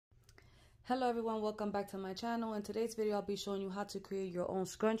Hello everyone, welcome back to my channel. In today's video, I'll be showing you how to create your own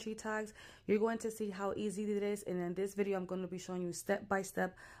scrunchie tags. You're going to see how easy it is, and in this video, I'm going to be showing you step by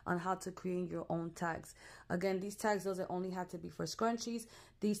step on how to create your own tags. Again, these tags doesn't only have to be for scrunchies.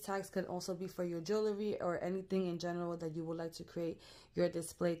 These tags can also be for your jewelry or anything in general that you would like to create your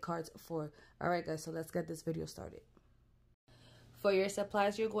display cards for. Alright guys, so let's get this video started. For your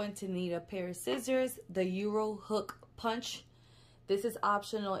supplies, you're going to need a pair of scissors, the Euro hook punch. This is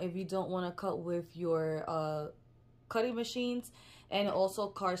optional if you don't want to cut with your cutting machines, and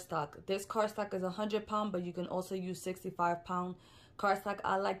also cardstock. This cardstock is 100-pound, but you can also use 65-pound cardstock.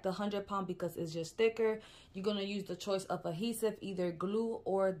 I like the 100-pound because it's just thicker. You're going to use the choice of adhesive, either glue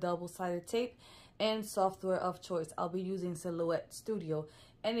or double-sided tape, and software of choice. I'll be using Silhouette Studio.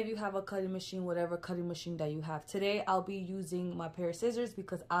 And if you have a cutting machine, whatever cutting machine that you have. Today, I'll be using my pair of scissors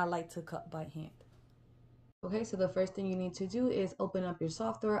because I like to cut by hand. Okay, so the first thing you need to do is open up your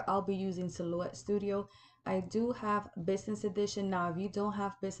software. I'll be using Silhouette Studio. I do have Business Edition. Now, if you don't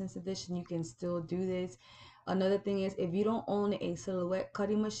have Business Edition, you can still do this. Another thing is, if you don't own a Silhouette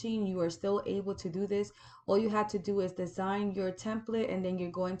cutting machine, you are still able to do this. All you have to do is design your template, and then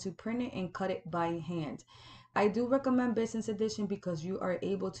you're going to print it and cut it by hand. I do recommend Business Edition because you are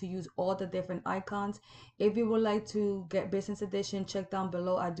able to use all the different icons. If you would like to get Business Edition, check down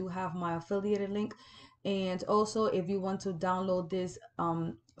below. I do have my affiliated link. And also, if you want to download this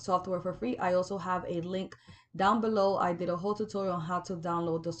software for free, I also have a link down below. I did a whole tutorial on how to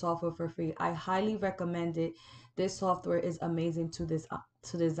download the software for free. I highly recommend it. This software is amazing to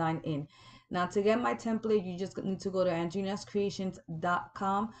design in. Now, to get my template, you just need to go to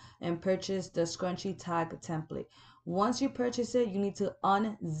andrinascreations.com and purchase the Scrunchie tag template. Once you purchase it, you need to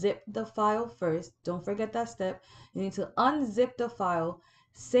unzip the file first. Don't forget that step. You need to unzip the file,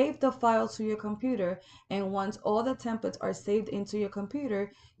 save the file to your computer, and once all the templates are saved into your computer,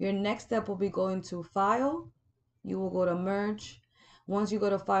 your next step will be going to File. You will go to Merge. Once you go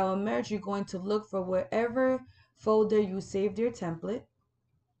to File and Merge, you're going to look for wherever folder you saved your template.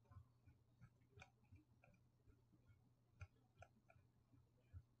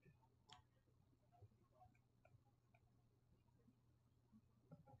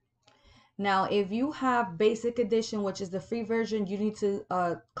 Now, if you have Basic Edition, which is the free version, you need to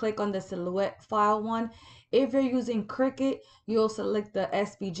click on the Silhouette file one. If you're using Cricut, you'll select the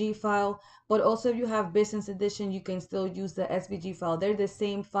SVG file. But also, if you have Business Edition, you can still use the SVG file. They're the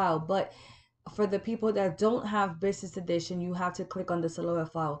same file. But for the people that don't have Business Edition, you have to click on the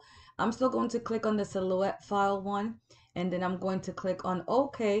Silhouette file. I'm still going to click on the Silhouette file one, and then I'm going to click on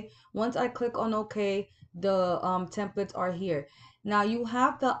OK. Once I click on OK, the templates are here. Now, you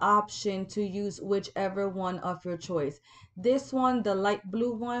have the option to use whichever one of your choice. This one, the light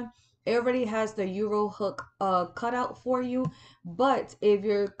blue one, it already has the Euro hook cutout for you. But if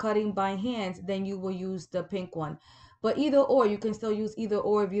you're cutting by hand, then you will use the pink one. But either or, you can still use either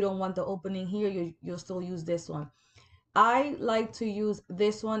or. If you don't want the opening here, you'll still use this one. I like to use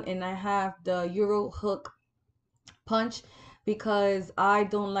this one, and I have the Euro hook punch because I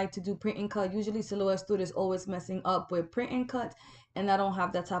don't like to do print and cut. Usually Silhouette Studio is always messing up with print and cut, and I don't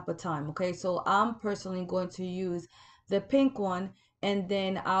have that type of time. Okay, so I'm personally going to use the pink one, and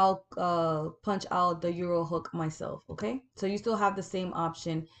then I'll punch out the Euro hook myself. Okay, so you still have the same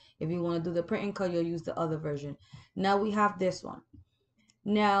option. If you want to do the print and cut, you'll use the other version. Now we have this one.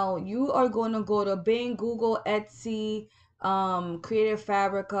 Now you are going to go to Bing, Google, Etsy, Creative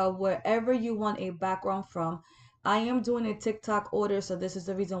Fabrica, wherever you want a background from. I am doing a TikTok order, so this is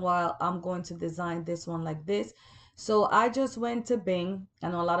the reason why I'm going to design this one like this. So I just went to Bing. I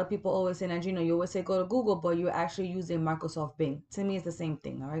know a lot of people always say, Andrina, you always say go to Google, but you're actually using Microsoft Bing. To me, it's the same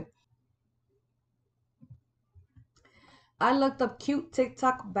thing, all right? I looked up cute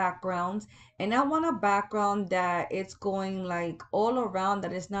TikTok backgrounds, and I want a background that it's going like all around,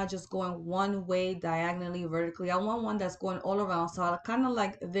 that it's not just going one way diagonally, vertically. I want one that's going all around. So I kind of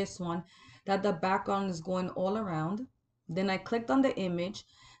like this one, that the background is going all around. Then I clicked on the image.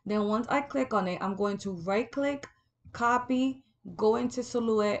 Then once I click on it, I'm going to right click, copy, go into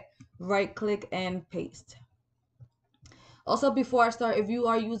Silhouette, right click, and paste. Also, before I start, if you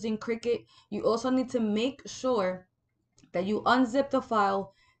are using Cricut, you also need to make sure that you unzip the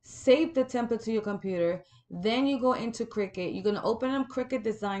file, save the template to your computer, then you go into Cricut. You're going to open up Cricut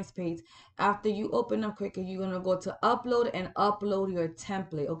Designs page. After you open up Cricut, you're going to go to upload and upload your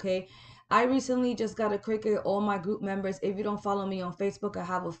template, okay? I recently just got a Cricut, all my group members. If you don't follow me on Facebook, I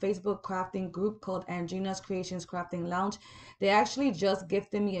have a Facebook crafting group called Andrina's Creations Crafting Lounge. They actually just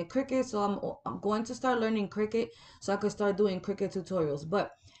gifted me a Cricut, so I'm going to start learning Cricut so I could start doing Cricut tutorials.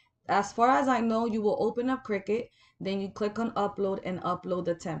 But as far as I know, you will open up Cricut. Then you click on upload and upload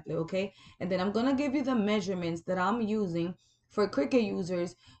the template, okay? And then I'm gonna give you the measurements that I'm using. For Cricut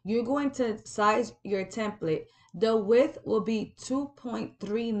users, you're going to size your template. The width will be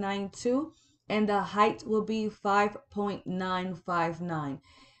 2.392 and the height will be 5.959.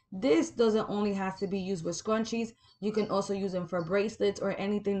 This doesn't only have to be used with scrunchies. You can also use them for bracelets or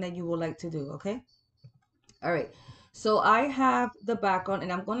anything that you would like to do, okay? All right, so I have the background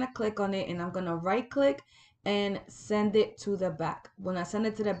and I'm going to click on it and I'm going to right click and send it to the back. When I send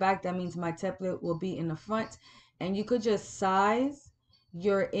it to the back, that means my template will be in the front, and you could just size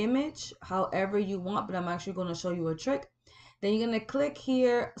your image however you want, but I'm actually going to show you a trick. Then you're going to click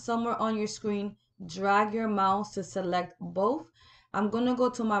here somewhere on your screen, drag your mouse to select both. I'm going to go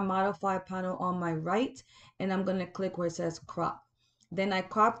to my modify panel on my right and I'm going to click where it says crop. Then I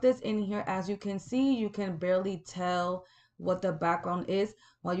crop this in here. As you can see, you can barely tell what the background is.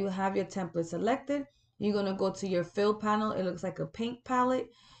 While you have your template selected, you're going to go to your fill panel. It looks like a paint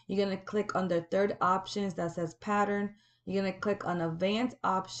palette. You're going to click on the third options that says pattern. You're going to click on advanced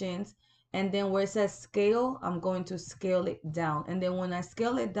options. And then where it says scale, I'm going to scale it down. And then when I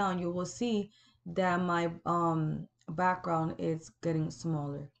scale it down, you will see that my background is getting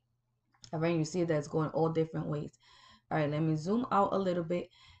smaller. All right, you see that it's going all different ways. All right, let me zoom out a little bit.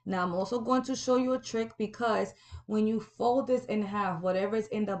 Now I'm also going to show you a trick, because when you fold this in half, whatever is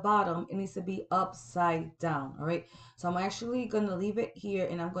in the bottom, it needs to be upside down. All right, so I'm actually going to leave it here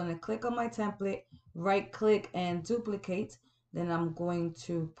and I'm going to click on my template, right click and duplicate. Then I'm going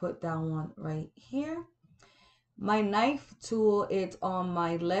to put that one right here. My knife tool is on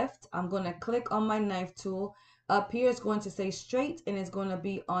my left. I'm going to click on my knife tool. Up here it's going to say straight and it's going to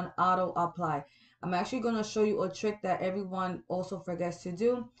be on auto apply. I'm actually going to show you a trick that everyone also forgets to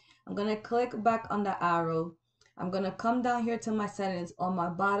do. I'm going to click back on the arrow. I'm going to come down here to my settings on my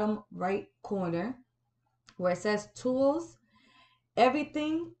bottom right corner where it says tools.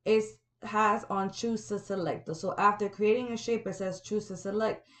 Everything has on choose to select. So after creating a shape, it says choose to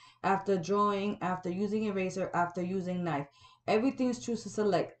select. After drawing, after using eraser, after using knife, everything's choose to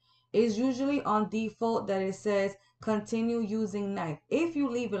select. It's usually on default that it says continue using knife. If you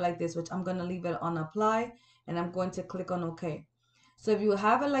leave it like this, which I'm going to leave it on apply, and I'm going to click on OK. So if you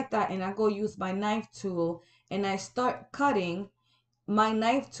have it like that and I go use my knife tool and I start cutting, my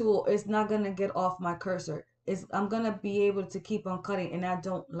knife tool is not going to get off my cursor. I'm going to be able to keep on cutting, and I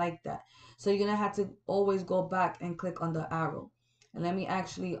don't like that. So you're going to have to always go back and click on the arrow. And let me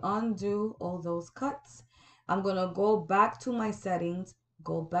actually undo all those cuts. I'm going to go back to my settings,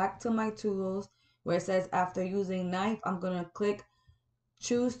 go back to my tools where it says after using knife, I'm going to click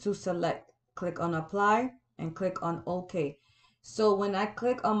choose to select, click on apply and click on OK. So when I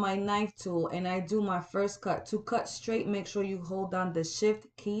click on my knife tool and I do my first cut, to cut straight, make sure you hold down the shift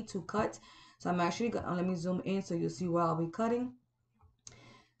key to cut. So I'm actually going to, let me zoom in so you see where I'll be cutting.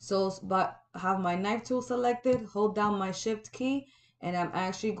 So, but have my knife tool selected, hold down my shift key, and I'm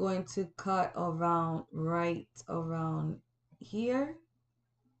actually going to cut around right around here.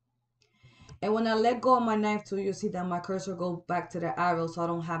 And when I let go of my knife tool, you'll see that my cursor go back to the arrow, so I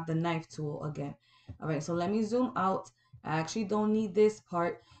don't have the knife tool again. All right, so let me zoom out. I actually don't need this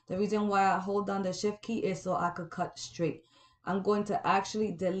part. The reason why I hold down the shift key is so I could cut straight. I'm going to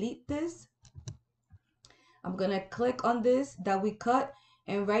actually delete this. I'm going to click on this that we cut.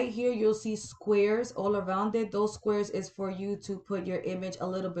 And right here, you'll see squares all around it. Those squares is for you to put your image a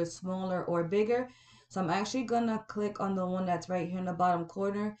little bit smaller or bigger. So I'm actually going to click on the one that's right here in the bottom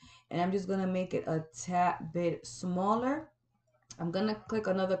corner. And I'm just going to make it a tad bit smaller. I'm going to click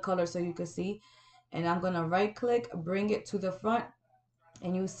another color so you can see. And I'm going to right click, bring it to the front.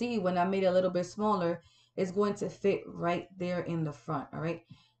 And you see when I made it a little bit smaller, it's going to fit right there in the front. All right.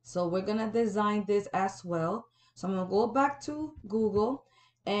 So we're going to design this as well. So I'm going to go back to Google.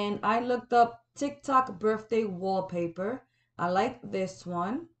 And I looked up TikTok birthday wallpaper. I like this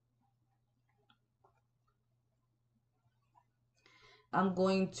one. I'm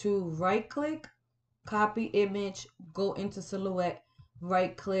going to right click, copy image, go into silhouette,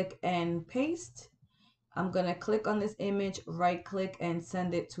 right click and paste. I'm going to click on this image, right click and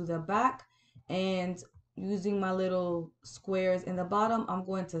send it to the back. And using my little squares in the bottom, I'm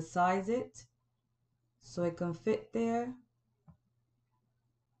going to size it so it can fit there.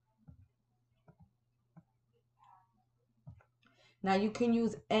 Now you can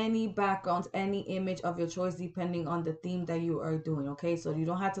use any backgrounds, any image of your choice depending on the theme that you are doing, okay? So you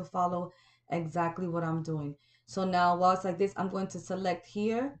don't have to follow exactly what I'm doing. So now while it's like this, I'm going to select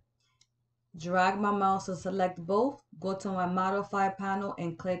here, drag my mouse to select both, go to my modify panel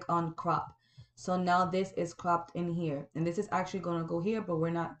and click on crop. So now this is cropped in here. And this is actually going to go here, but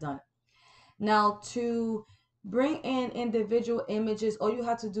we're not done. Now to bring in individual images. All you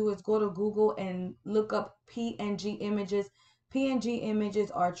have to do is go to Google and look up PNG images. PNG images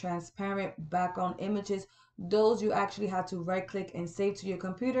are transparent background images. Those you actually have to right click and save to your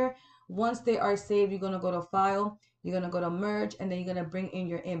computer. Once they are saved, you're going to go to File, you're going to go to Merge, and then you're going to bring in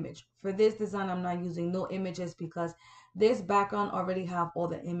your image. For this design, I'm not using no images because this background already have all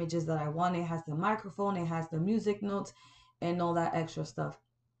the images that I want. It has the microphone, it has the music notes, and all that extra stuff.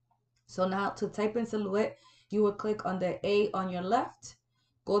 So now to type in silhouette, you will click on the A on your left,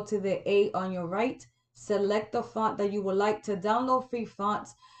 go to the A on your right, select the font that you would like. To download free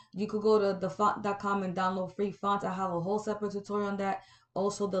fonts, you could go to thefont.com and download free fonts. I have a whole separate tutorial on that.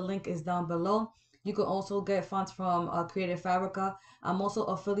 Also, the link is down below. You can also get fonts from Creative Fabrica. I'm also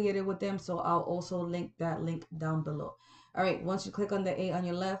affiliated with them, so I'll also link that link down below. All right, once you click on the A on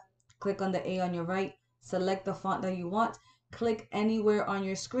your left, click on the A on your right, select the font that you want, click anywhere on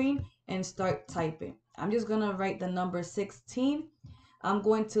your screen, and start typing. I'm just going to write the number 16. I'm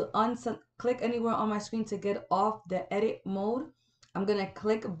going to click anywhere on my screen to get off the edit mode. I'm going to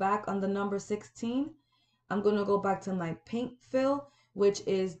click back on the number 16. I'm going to go back to my paint fill, which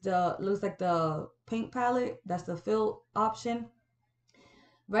is looks like the paint palette. That's the fill option.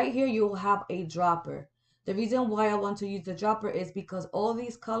 Right here, you'll have a dropper. The reason why I want to use the dropper is because all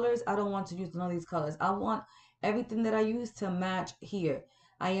these colors, I don't want to use none of these colors. I want everything that I use to match here.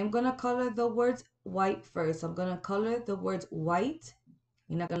 I am going to color the words white first. I'm going to color the words white.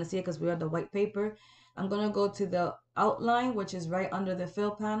 You're not going to see it because we're on the white paper. I'm going to go to the outline, which is right under the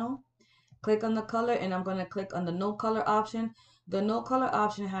fill panel. Click on the color, and I'm going to click on the no color option. The no color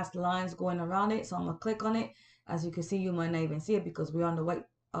option has lines going around it, so I'm going to click on it. As you can see, you might not even see it because we're on the white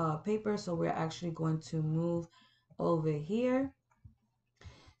paper, so we're actually going to move over here.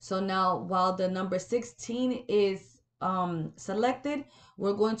 So now while the number 16 is selected,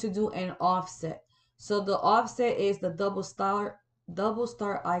 we're going to do an offset. So the offset is the double star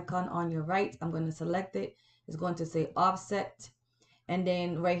icon on your right. I'm going to select it. It's going to say offset. And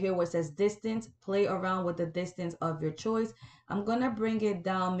then right here where it says distance, play around with the distance of your choice. I'm going to bring it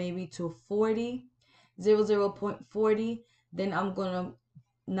down maybe to 0.40. Then I'm going to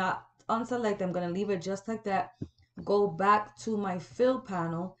not unselect. I'm going to leave it just like that. Go back to my fill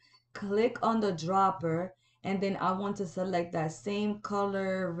panel, click on the dropper, and then I want to select that same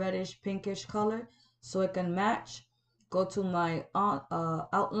color, reddish pinkish color, so it can match. Go to my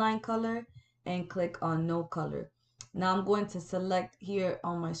outline color and click on no color. Now I'm going to select here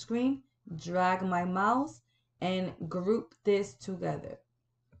on my screen, drag my mouse, and group this together.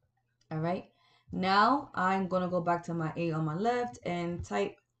 All right. Now I'm going to go back to my A on my left and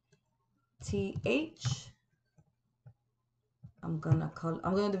type TH. I'm going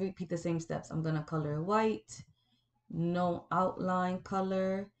to repeat the same steps. I'm going to color white, no outline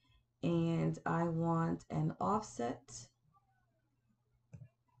color, and I want an offset.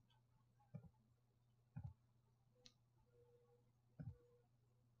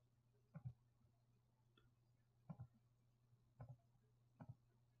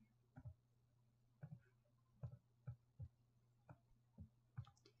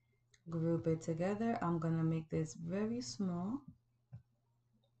 Group it together. I'm going to make this very small.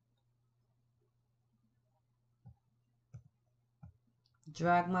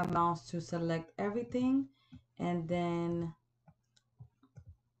 Drag my mouse to select everything, and then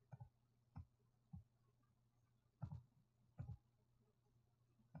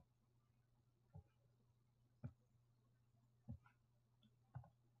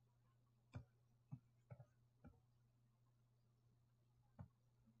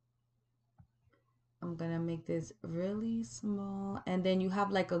I'm gonna make this really small, and then you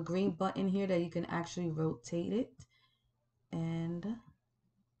have like a green button here that you can actually rotate it. And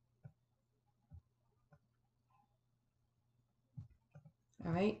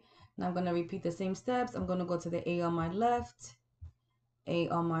all right, now I'm gonna repeat the same steps. I'm gonna go to the A on my left, A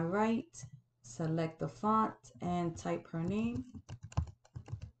on my right, select the font and type her name.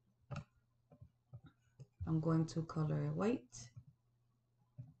 I'm going to color it white,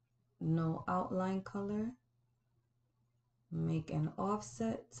 no outline color, make an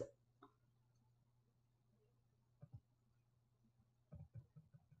offset.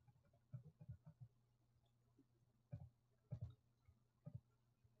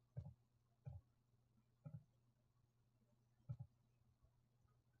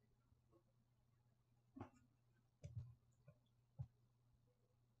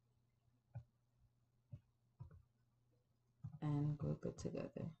 And group it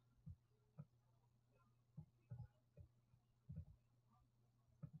together.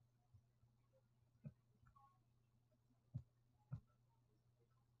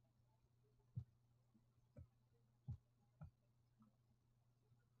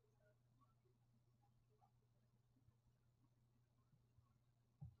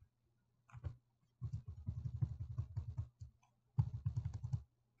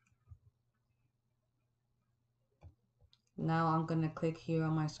 Now I'm going to click here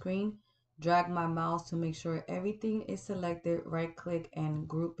on my screen, drag my mouse to make sure everything is selected, right click and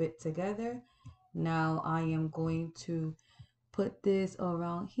group it together. Now I am going to put this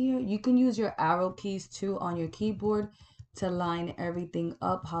around here. You can use your arrow keys too on your keyboard to line everything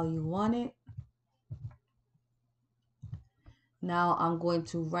up how you want it. Now I'm going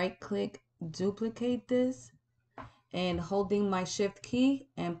to right click, duplicate this, and holding my shift key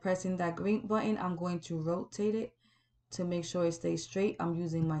and pressing that green button, I'm going to rotate it to make sure it stays straight. I'm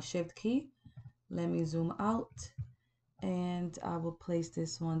using my shift key. Let me zoom out and I will place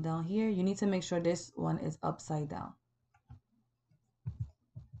this one down here. You need to make sure this one is upside down.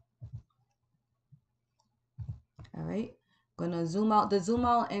 All right, gonna zoom out. The zoom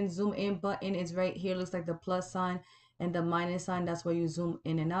out and zoom in button is right here. Looks like the plus sign and the minus sign. That's where you zoom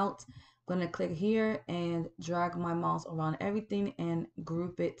in and out. I'm gonna click here and drag my mouse around everything and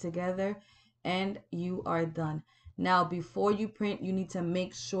group it together, and you are done. Now, before you print, you need to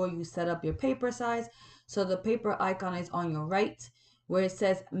make sure you set up your paper size. So the paper icon is on your right where it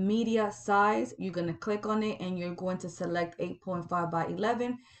says media size. You're going to click on it and you're going to select 8.5 by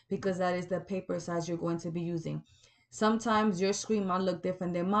 11 because that is the paper size you're going to be using. Sometimes your screen might look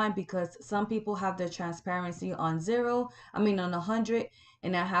different than mine because some people have their transparency on 100,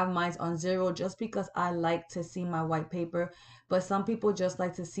 and I have mine on 0 just because I like to see my white paper, but some people just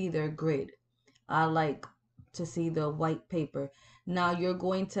like to see their grid. I like to see the white paper. Now you're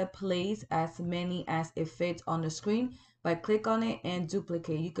going to place as many as it fits on the screen by click on it and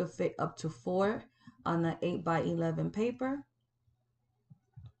duplicate. You could fit up to 4 on the 8 by 11 paper.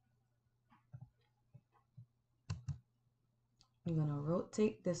 You're going to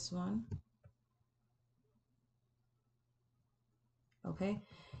rotate this one. Okay.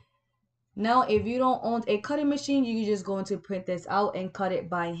 Now, if you don't own a cutting machine, you can just go into print this out and cut it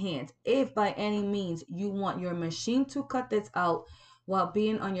by hand. If by any means you want your machine to cut this out while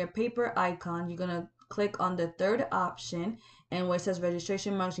being on your paper icon, you're going to click on the third option, and where it says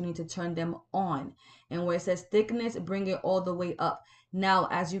registration marks, you need to turn them on. And where it says thickness, bring it all the way up. Now,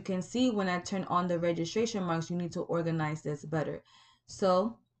 as you can see, when I turn on the registration marks, you need to organize this better.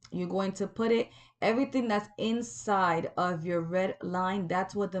 So you're going to put it, everything that's inside of your red line,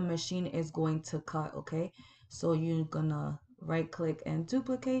 that's what the machine is going to cut, okay? So you're gonna right click and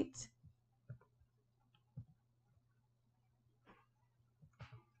duplicate.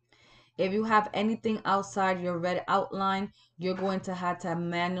 If you have anything outside your red outline, you're going to have to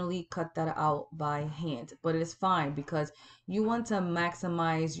manually cut that out by hand. But it's fine because you want to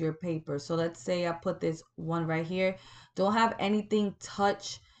maximize your paper. So let's say I put this one right here. Don't have anything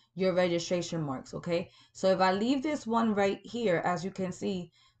touch your registration marks, okay? So if I leave this one right here, as you can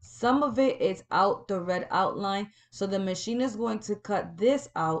see, some of it is out the red outline. So the machine is going to cut this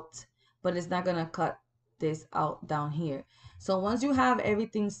out, but it's not going to cut this out down here. So once you have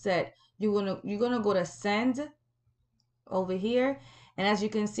everything set, you're gonna go to send over here, and as you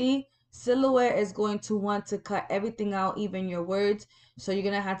can see, Silhouette is going to want to cut everything out, even your words. So you're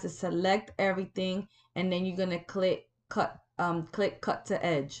gonna have to select everything, and then you're gonna click cut to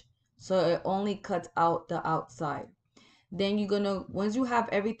edge, so it only cuts out the outside. Then you're gonna, once you have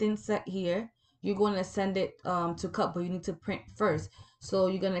everything set here, you're going to send it to cut, but you need to print first. So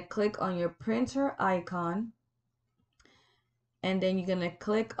you're gonna click on your printer icon, and then you're going to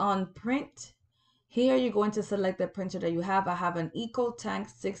click on print. Here you're going to select the printer that you have. I have an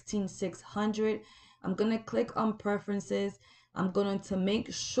EcoTank 16600. I'm going to click on preferences. I'm going to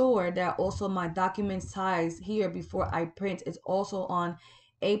make sure that also my document size here before I print is also on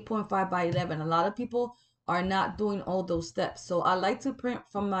 8.5 by 11. A lot of people are not doing all those steps. So I like to print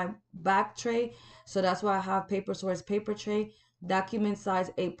from my back tray. So that's why I have Paper Source paper tray, document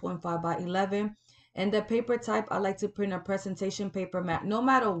size 8.5 by 11. And the paper type, I like to print a presentation paper matte. No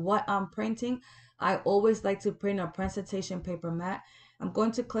matter what I'm printing, I always like to print a presentation paper matte. I'm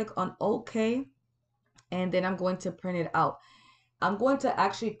going to click on OK, and then I'm going to print it out. I'm going to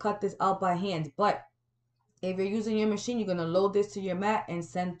actually cut this out by hand, but if you're using your machine, you're going to load this to your mat and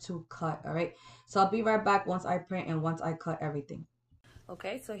send to cut, all right? So I'll be right back once I print and once I cut everything.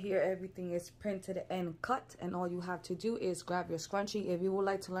 Okay, so here everything is printed and cut, and all you have to do is grab your scrunchie. If you would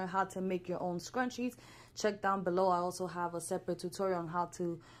like to learn how to make your own scrunchies, check down below. I also have a separate tutorial on how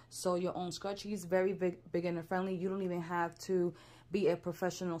to sew your own scrunchies. Very beginner friendly. You don't even have to be a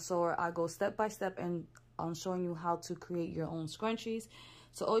professional sewer. I go step by step and I'm showing you how to create your own scrunchies.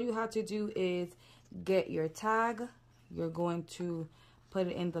 So all you have to do is get your tag. You're going to put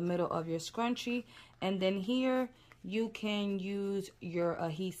it in the middle of your scrunchie, and then here you can use your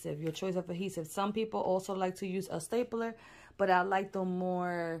adhesive, your choice of adhesive. Some people also like to use a stapler, but I like the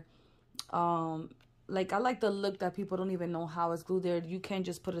more like, I like the look that people don't even know how it's glued there. You can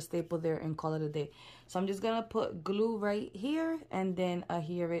just put a staple there and call it a day. So I'm just gonna put glue right here and then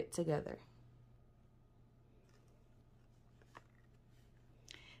adhere it together.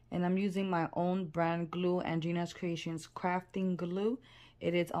 And I'm using my own brand glue, Andrina's Kreations crafting glue.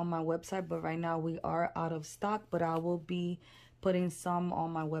 It is on my website, but right now we are out of stock, but I will be putting some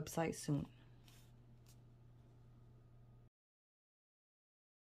on my website soon.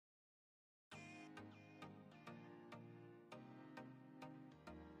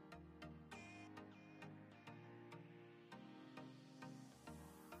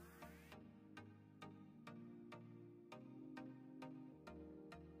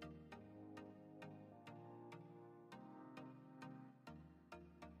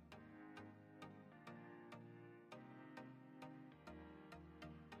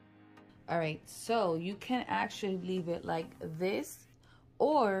 All right, so you can actually leave it like this,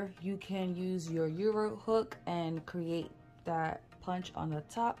 or you can use your Euro hook and create that punch on the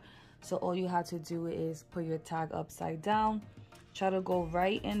top. So all you have to do is put your tag upside down, try to go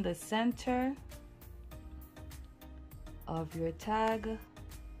right in the center of your tag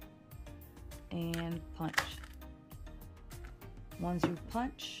and punch. Once you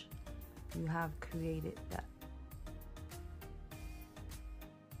punch, you have created that.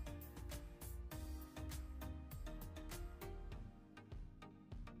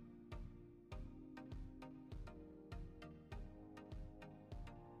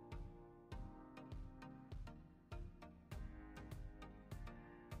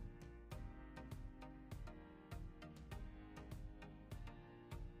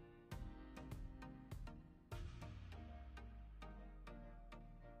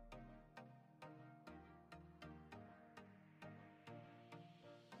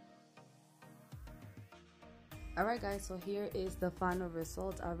 Alright guys, so here is the final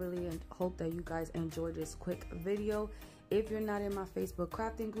result. I really hope that you guys enjoyed this quick video. If you're not in my Facebook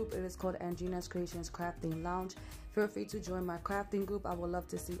crafting group, it is called Andrina's Kreations Crafting Lounge. Feel free to join my crafting group. I would love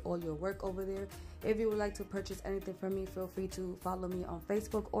to see all your work over there. If you would like to purchase anything from me, feel free to follow me on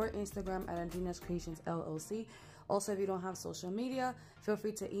Facebook or Instagram at Andrina's Kreations LLC. Also, if you don't have social media, feel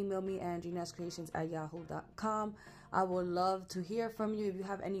free to email me at andrinascreations@yahoo.com. I would love to hear from you. If you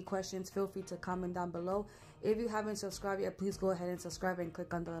have any questions, feel free to comment down below. If you haven't subscribed yet, please go ahead and subscribe and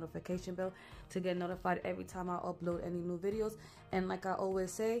click on the notification bell to get notified every time I upload any new videos. And like I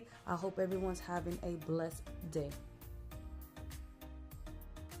always say, I hope everyone's having a blessed day.